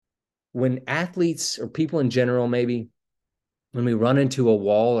when athletes or people in general, maybe when we run into a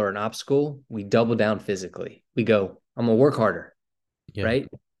wall or an obstacle, we double down physically. We go, I'm going to work harder, Yeah. right?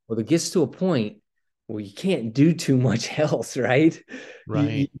 Well, it gets to a point where you can't do too much else, right? You,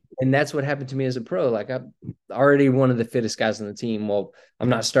 Right. and that's what happened to me as a pro. Like I'm already one of the fittest guys on the team. Well, I'm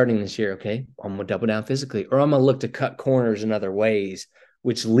not starting this year. Okay. I'm going to double down physically, or I'm going to look to cut corners in other ways,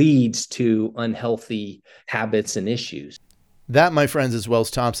 which leads to unhealthy habits and issues. That, my friends, is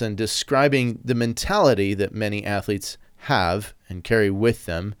Wells Thompson describing the mentality that many athletes have and carry with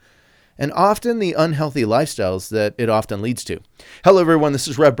them, and often the unhealthy lifestyles that it often leads to. Hello, everyone. This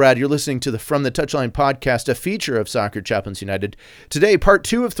is Rev Brad. You're listening to the From the Touchline podcast, a feature of Soccer Chaplains United. Today, part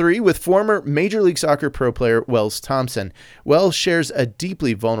 2 of 3 with former Major League Soccer pro player Wells Thompson. Wells shares a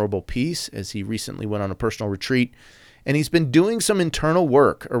deeply vulnerable piece as he recently went on a personal retreat, and he's been doing some internal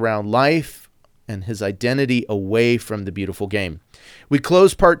work around life and his identity away from the beautiful game. We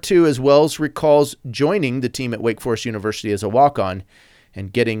close part 2 as Wells recalls joining the team at Wake Forest University as a walk-on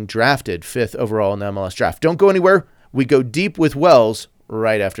and getting drafted 5th overall in the MLS draft. Don't go anywhere. We go deep with Wells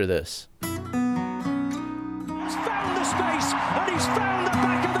right after this. He's found the space and he's found the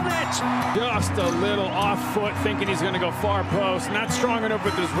back of the net. Just a little off foot, thinking he's going to go far post. Not strong enough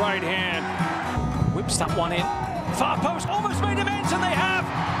with his right hand. Whips that one in. Far post, almost made amends, and they have.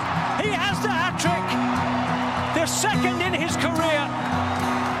 He has the hat-trick. The second in his career.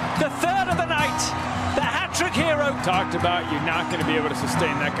 The third of the night. The hat-trick hero. Talked about you're not going to be able to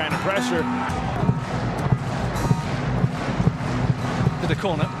sustain that kind of pressure. To the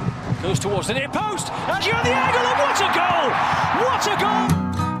corner. Goes towards the near post. And you're the angle, and what a goal! What a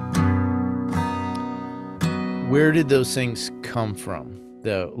goal! Where did those things come from,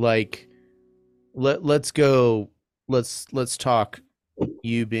 though? Like, let's talk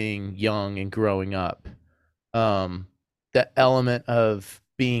you being young and growing up. That element of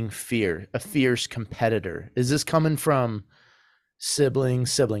being a fierce competitor. Is this coming from sibling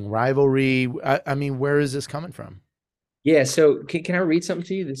rivalry? I mean, where is this coming from? Yeah. So can I read something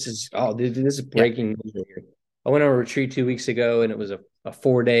to you? This is Yeah. breaking news right here. I went on a retreat 2 weeks ago, and it was a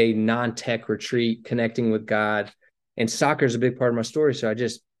 4-day non-tech retreat, connecting with God. And soccer is a big part of my story. So I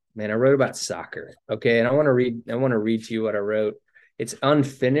wrote about soccer. Okay. And I want to read to you what I wrote. It's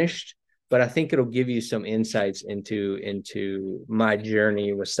unfinished, but I think it'll give you some insights into my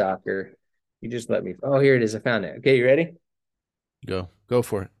journey with soccer. You just let me. Oh, here it is. I found it. Okay. You ready? Go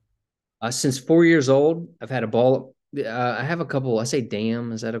for it. Since 4 years old, I've had a ball. I have a couple. I say,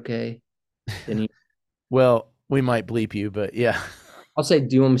 damn, is that okay? Then you, Well, we might bleep you, but yeah. I'll say,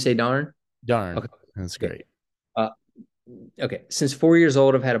 do you want me to say darn? Darn. Okay. That's great. Uh, okay. Since 4 years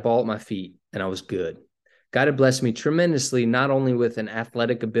old, I've had a ball at my feet, and I was good. God had blessed me tremendously, not only with an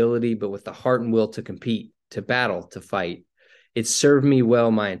athletic ability, but with the heart and will to compete, to battle, to fight. It served me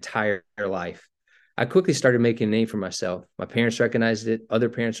well my entire life. I quickly started making a name for myself. My parents recognized it. Other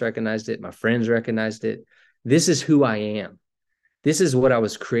parents recognized it. My friends recognized it. This is who I am. This is what I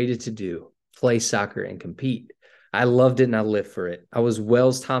was created to do: play soccer and compete. I loved it and I lived for it. I was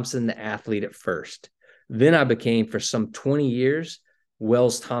Wells Thompson, the athlete, at first. Then I became, for some 20 years,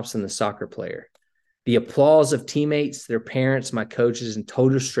 Wells Thompson, the soccer player. The applause of teammates, their parents, my coaches, and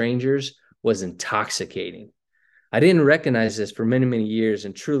total strangers was intoxicating. I didn't recognize this for many, many years,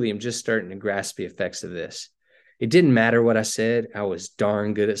 and truly am just starting to grasp the effects of this. It didn't matter what I said. I was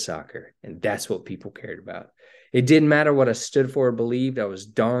darn good at soccer, and that's what people cared about. It didn't matter what I stood for or believed. I was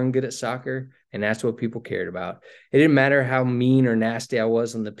darn good at soccer, and that's what people cared about. It didn't matter how mean or nasty I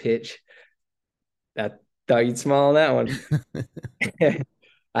was on the pitch. I thought you'd smile on that one.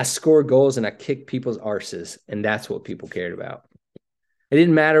 I scored goals and I kicked people's arses, and that's what people cared about. It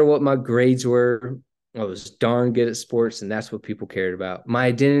didn't matter what my grades were. I was darn good at sports, and that's what people cared about. My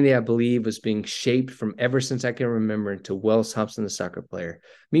identity, I believe, was being shaped from ever since I can remember into Wells Thompson, the soccer player.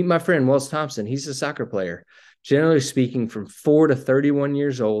 Meet my friend, Wells Thompson. He's a soccer player. Generally speaking, from 4 to 31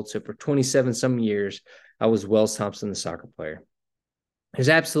 years old, so for 27 some years, I was Wells Thompson, the soccer player. There's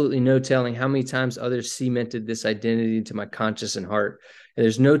absolutely no telling how many times others cemented this identity into my conscience and heart. And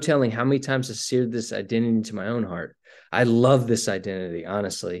there's no telling how many times I seared this identity into my own heart. I love this identity,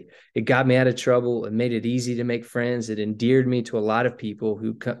 honestly. It got me out of trouble. It made it easy to make friends. It endeared me to a lot of people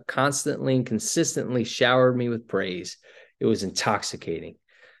who constantly and consistently showered me with praise. It was intoxicating.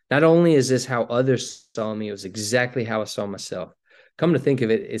 Not only is this how others saw me, it was exactly how I saw myself. Come to think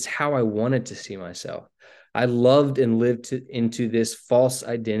of it, it's how I wanted to see myself. I loved and lived into this false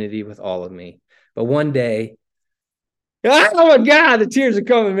identity with all of me. But one day, oh my God, the tears are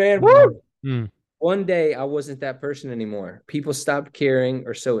coming, man. Woo! One day, I wasn't that person anymore. People stopped caring,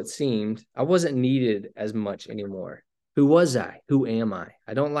 or so it seemed. I wasn't needed as much anymore. Who was I? Who am I?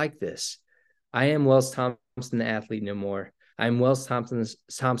 I don't like this. I am Wells Thompson, the athlete, no more. I am Wells Thompson,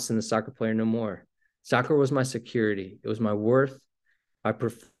 the soccer player, no more. Soccer was my security. It was my worth. My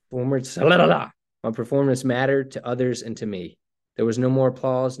performance, my performance mattered to others and to me. There was no more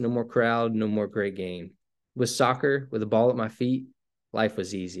applause, no more crowd, no more great game. With soccer, with a ball at my feet, life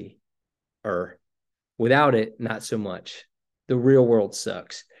was easy. Without it, not so much. The real world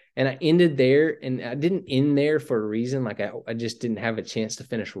sucks. And I ended there, and I didn't end there for a reason. Like I just didn't have a chance to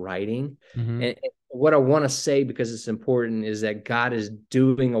finish writing. And what I want to say, because it's important, is that God is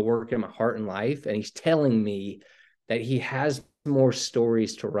doing a work in my heart and life, and he's telling me that he has more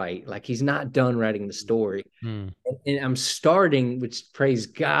stories to write. Like he's not done writing the story. And I'm starting, which praise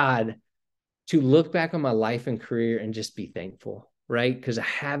God, to look back on my life and career and just be thankful, right? Because I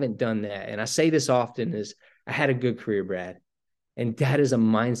haven't done that. And I say this often is I had a good career, Brad. And that is a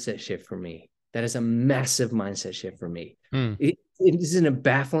mindset shift for me. That is a massive mindset shift for me. Isn't it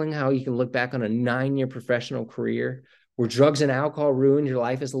baffling how you can look back on a 9-year professional career where drugs and alcohol ruined your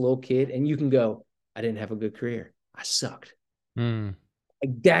life as a little kid, and you can go, I didn't have a good career. I sucked. Like,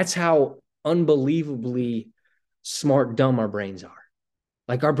 that's how unbelievably smart, dumb our brains are.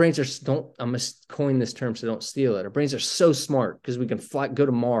 Like our brains are, I'm going to coin this term so don't steal it. Our brains are so smart because we can go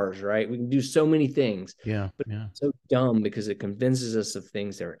to Mars, right? We can do so many things. But it's so dumb because it convinces us of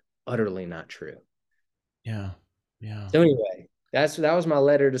things that are utterly not true. Yeah. So anyway, that was my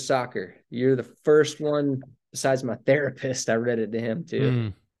letter to soccer. You're the first one besides my therapist. I read it to him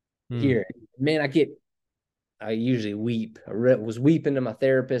too. Here, man, I usually weep. Was weeping to my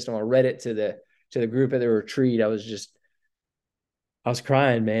therapist, and I read it to the group at the retreat. I was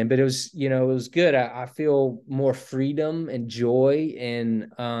crying, man, but it was good. I feel more freedom and joy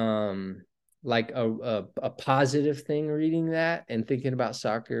and like a positive thing reading that and thinking about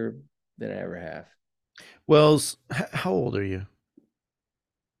soccer than I ever have. Wells, how old are you?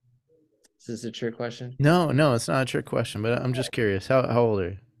 Is this a trick question? No, it's not a trick question, but I'm just curious. How old are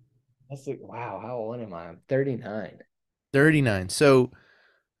you? That's like, wow, how old am I? I'm 39. 39. So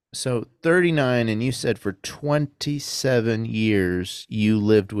 39, and you said for 27 years you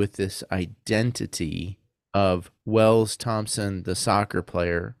lived with this identity of Wells Thompson, the soccer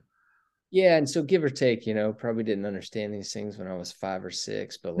player. Yeah, and so give or take, probably didn't understand these things when I was 5 or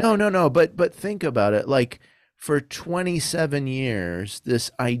 6, but No, but think about it. Like for 27 years, this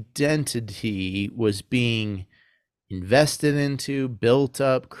identity was being invested into, built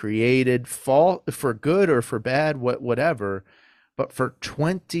up, created, for good or for bad, whatever. But for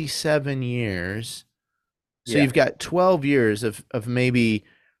 27 years, so you've got 12 years of maybe,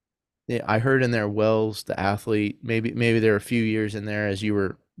 I heard in there, Wells, the athlete, maybe there are a few years in there as you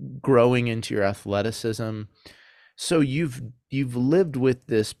were growing into your athleticism. So you've lived with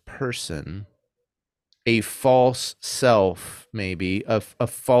this person, a false self, maybe a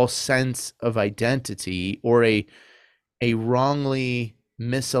false sense of identity, or a wrongly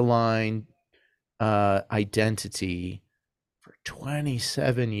misaligned identity for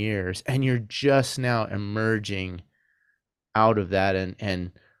 27 years, and you're just now emerging out of that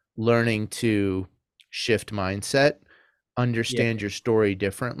and learning to shift mindset, understand your story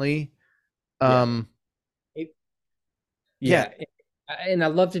differently. And I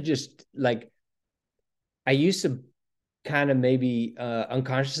love to just like, I used to kind of maybe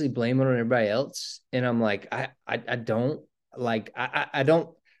unconsciously blame it on everybody else, and I'm like, I don't like, I don't,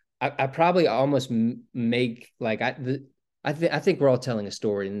 I probably almost make like, I think we're all telling a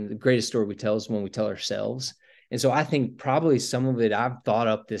story, and the greatest story we tell is when we tell ourselves. And so I think probably some of it, I've thought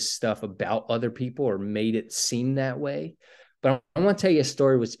up this stuff about other people or made it seem that way. But I want to tell you a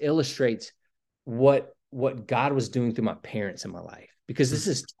story which illustrates what God was doing through my parents in my life, because this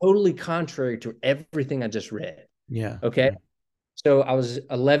is totally contrary to everything I just read. Yeah. Okay. Yeah. So I was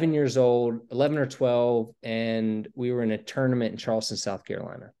 11 years old, 11 or 12, and we were in a tournament in Charleston, South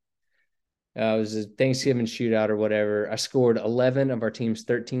Carolina. It was a Thanksgiving shootout or whatever. I scored 11 of our team's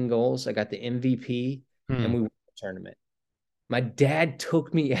 13 goals. I got the MVP, and we won the tournament. My dad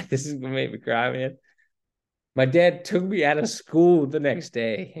took me, this is going to make me cry, man. My dad took me out of school the next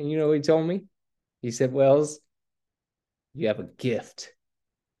day. And you know what he told me? He said, Wells, you have a gift,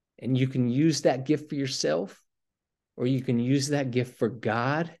 and you can use that gift for yourself, or you can use that gift for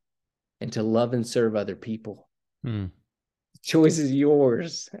God and to love and serve other people. The choice is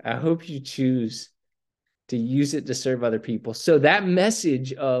yours. I hope you choose to use it to serve other people. So that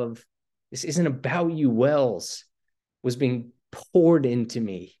message of this isn't about you, Wells, was being poured into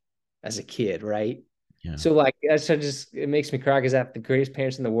me as a kid, right? Yeah. So like, it makes me cry because I have the greatest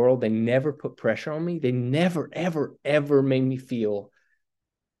parents in the world. They never put pressure on me. They never, ever, ever made me feel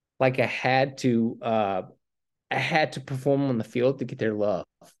like I had to I had to perform on the field to get their love.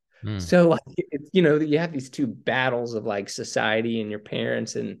 Mm. So like, you have these two battles of like society and your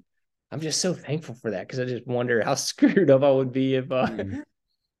parents, and I'm just so thankful for that because I just wonder how screwed up I would be if Mm.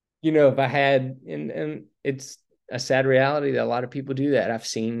 if I had, and it's a sad reality that a lot of people do that. I've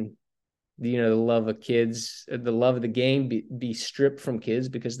seen the love of kids, the love of the game be stripped from kids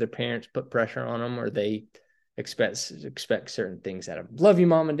because their parents put pressure on them, or they expect certain things out of them. Love you,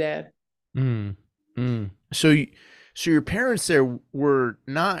 mom and dad. Mm. Mm. So your parents there were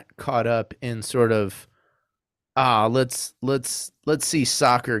not caught up in sort of, let's see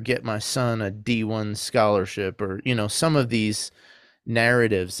soccer get my son a D1 scholarship, or some of these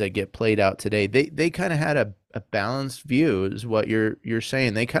narratives that get played out today. They kind of had a balanced view, is what you're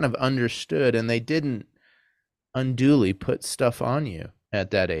saying. They kind of understood, and they didn't unduly put stuff on you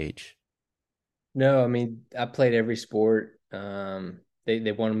at that age. No, I mean, I played every sport.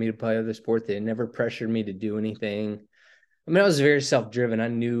 They wanted me to play other sports. They never pressured me to do anything. I mean, I was very self-driven. I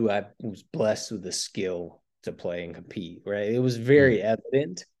knew I was blessed with the skill to play and compete, right? It was Mm. very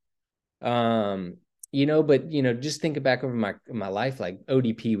evident. Um, but just thinking back over my life, like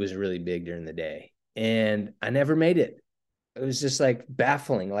ODP was really big during the day, and I never made it. It was just like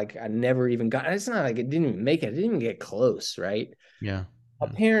baffling. Like I never even got. It's not like it didn't even make it. I didn't even get close, right? Yeah. My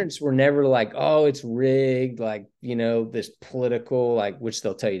Yeah. parents were never like, oh, it's rigged, like, this political, like, which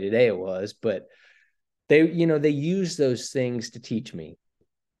they'll tell you today it was, but they use those things to teach me,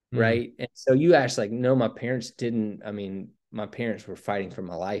 Mm. right? And so you asked, like, no, my parents didn't. I mean, my parents were fighting for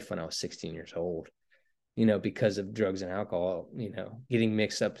my life when I was 16 years old, because of drugs and alcohol, getting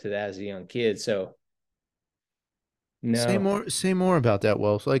mixed up to that as a young kid. So Say no. more. Say more about that,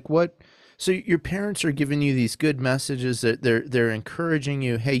 Wells. Like what? So your parents are giving you these good messages that they're encouraging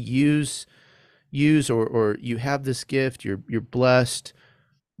you. Hey, use or you have this gift. You're blessed.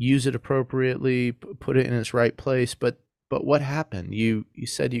 Use it appropriately. Put it in its right place. But what happened? You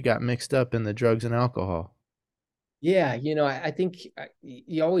said you got mixed up in the drugs and alcohol. Yeah, I think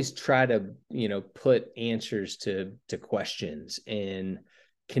you always try to, put answers to questions and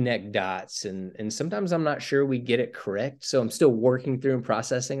connect dots, and sometimes I'm not sure we get it correct. So I'm still working through and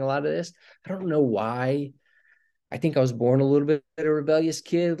processing a lot of this. I don't know why. I think I was born a little bit of a rebellious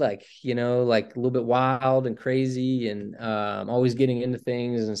kid, like, like a little bit wild and crazy, and always getting into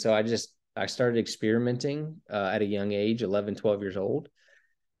things. And so I started experimenting at a young age, 11, 12 years old,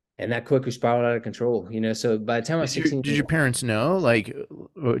 and that quickly spiraled out of control. So by the time I was 16 Did years your old, parents know? Like,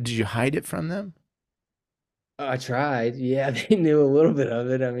 or did you hide it from them? I tried. Yeah, they knew a little bit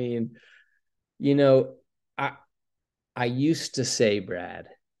of it. I mean, you know, I I used to say, Brad,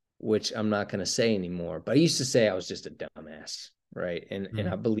 which I'm not going to say anymore, but I used to say I was just a dumbass, right? And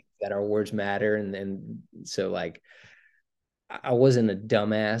Mm. I believe that our words matter, and so like I wasn't a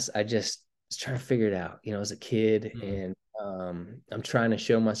dumbass. I just was trying to figure it out, as a kid, Mm. and I'm trying to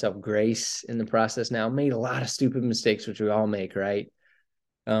show myself grace in the process now. I made a lot of stupid mistakes, which we all make, right?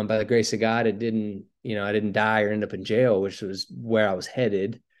 By the grace of God, I didn't die or end up in jail, which was where I was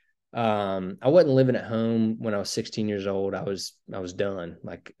headed. I wasn't living at home when I was 16 years old. I was done.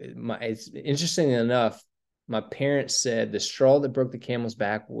 Like it's interesting enough, my parents said the straw that broke the camel's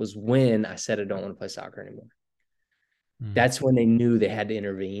back was when I said I don't want to play soccer anymore. Mm. That's when they knew they had to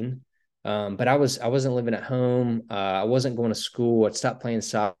intervene. But I wasn't living at home. I wasn't going to school. I'd stopped playing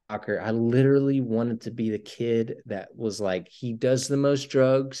soccer. I literally wanted to be the kid that was like, he does the most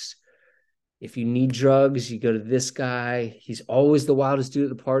drugs. If you need drugs, you go to this guy. He's always the wildest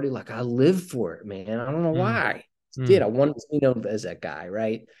dude at the party. Like I live for it, man. I don't know Mm. why. Mm. I wanted to be known as that guy,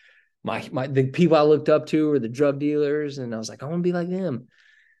 right? The people I looked up to were the drug dealers, and I was like, I want to be like them.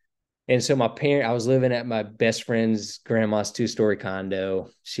 And so I was living at my best friend's grandma's 2-story condo.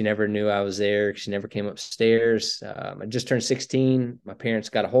 She never knew I was there. She never came upstairs. I just turned 16. My parents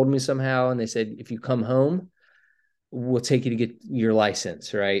got a hold of me somehow, and they said, if you come home, we'll take you to get your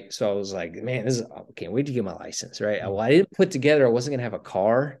license, right? So I was like, man, I can't wait to get my license, right? Mm. Well, I didn't put together, I wasn't gonna have a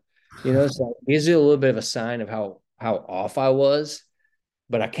car, so it gives you a little bit of a sign of how off I was.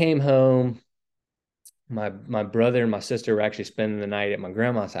 But I came home. My brother and my sister were actually spending the night at my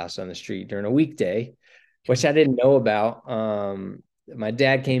grandma's house on the street during a weekday, which I didn't know about. My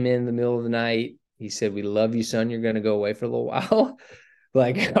dad came in the middle of the night. He said, "We love you, son. You're gonna go away for a little while."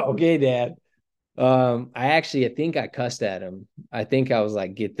 Like, okay, dad. I think I cussed at him. I think I was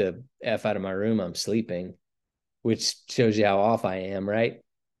like, get the F out of my room. I'm sleeping, which shows you how off I am, right?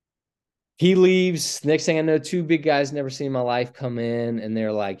 He leaves. Next thing I know, two big guys never seen in my life come in, and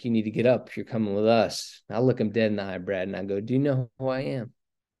they're like, you need to get up. You're coming with us. I look him dead in the eye, Brad, and I go, do you know who I am?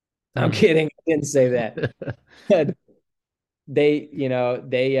 I'm Mm. kidding. I didn't say that.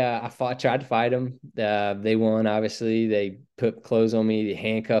 tried to fight them. They won, obviously. They put clothes on me, they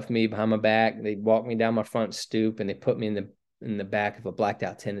handcuffed me behind my back, they walked me down my front stoop, and they put me in the back of a blacked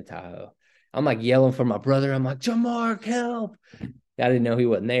out Tennessee Tahoe. I'm like yelling for my brother. I'm like, Jamark, help. I didn't know he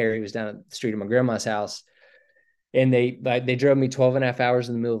wasn't there. He was down at the street of my grandma's house. And they drove me 12 and a half hours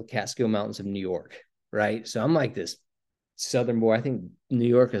in the middle of the Catskill Mountains of New York. Right. So I'm like this Southern boy. I think New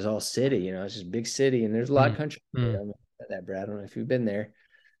York is all city, it's just a big city, and there's a lot of country. That, Brad, I don't know if you've been there.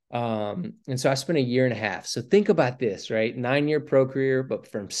 And so I spent a year and a half. So think about this, right? 9-year pro career, but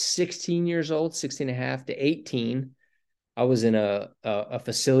from 16 years old, 16 and a half to 18, I was in a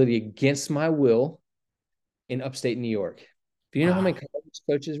facility against my will in upstate New York. Do you know how many college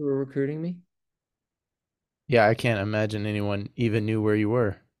coaches were recruiting me? Yeah, I can't imagine anyone even knew where you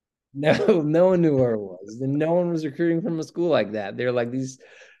were. No, no one knew where it was. And no one was recruiting from a school like that. They're like,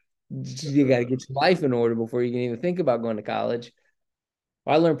 you got to get your life in order before you can even think about going to college.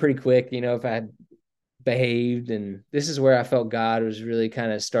 Well, I learned pretty quick, if I had behaved, and this is where I felt God was really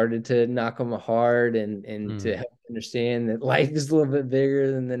kind of started to knock on my heart and to help understand that life is a little bit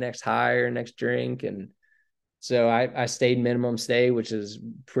bigger than the next high or next drink. And so I stayed minimum stay, which is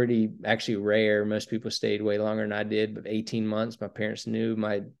pretty actually rare. Most people stayed way longer than I did, but 18 months. My parents knew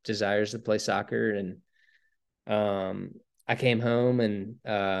my desires to play soccer, and I came home, and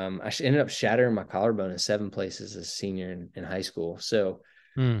I ended up shattering my collarbone in 7 places as a senior in high school. So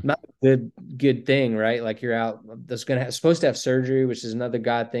not a good thing, right? Like you're out, supposed to have surgery, which is another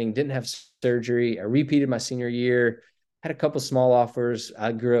God thing. Didn't have surgery. I repeated my senior year. Had a couple small offers.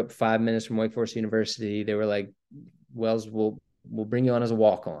 I grew up 5 minutes from Wake Forest University. They were like, Wells, we'll bring you on as a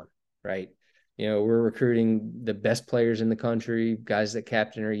walk-on, right? We're recruiting the best players in the country, guys that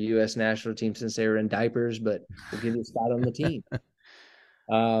captain our U.S. national team since they were in diapers, but we'll give you a spot on the team.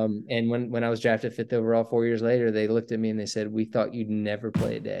 And when I was drafted 5th overall 4 years later, they looked at me and they said, we thought you'd never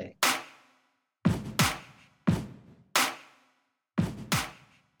play a day.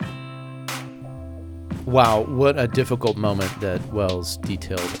 Wow, what a difficult moment that Wells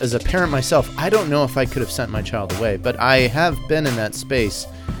detailed. As a parent myself, I don't know if I could have sent my child away, but I have been in that space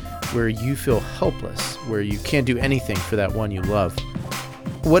where you feel helpless, where you can't do anything for that one you love.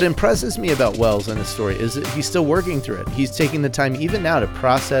 What impresses me about Wells in this story is that he's still working through it. He's taking the time even now to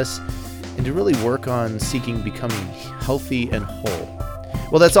process and to really work on seeking becoming healthy and whole.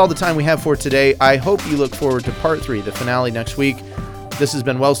 Well, that's all the time we have for today. I hope you look forward to part 3, the finale next week. This has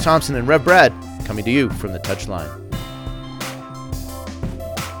been Wells Thompson and Rev Brad, coming to you from the touchline.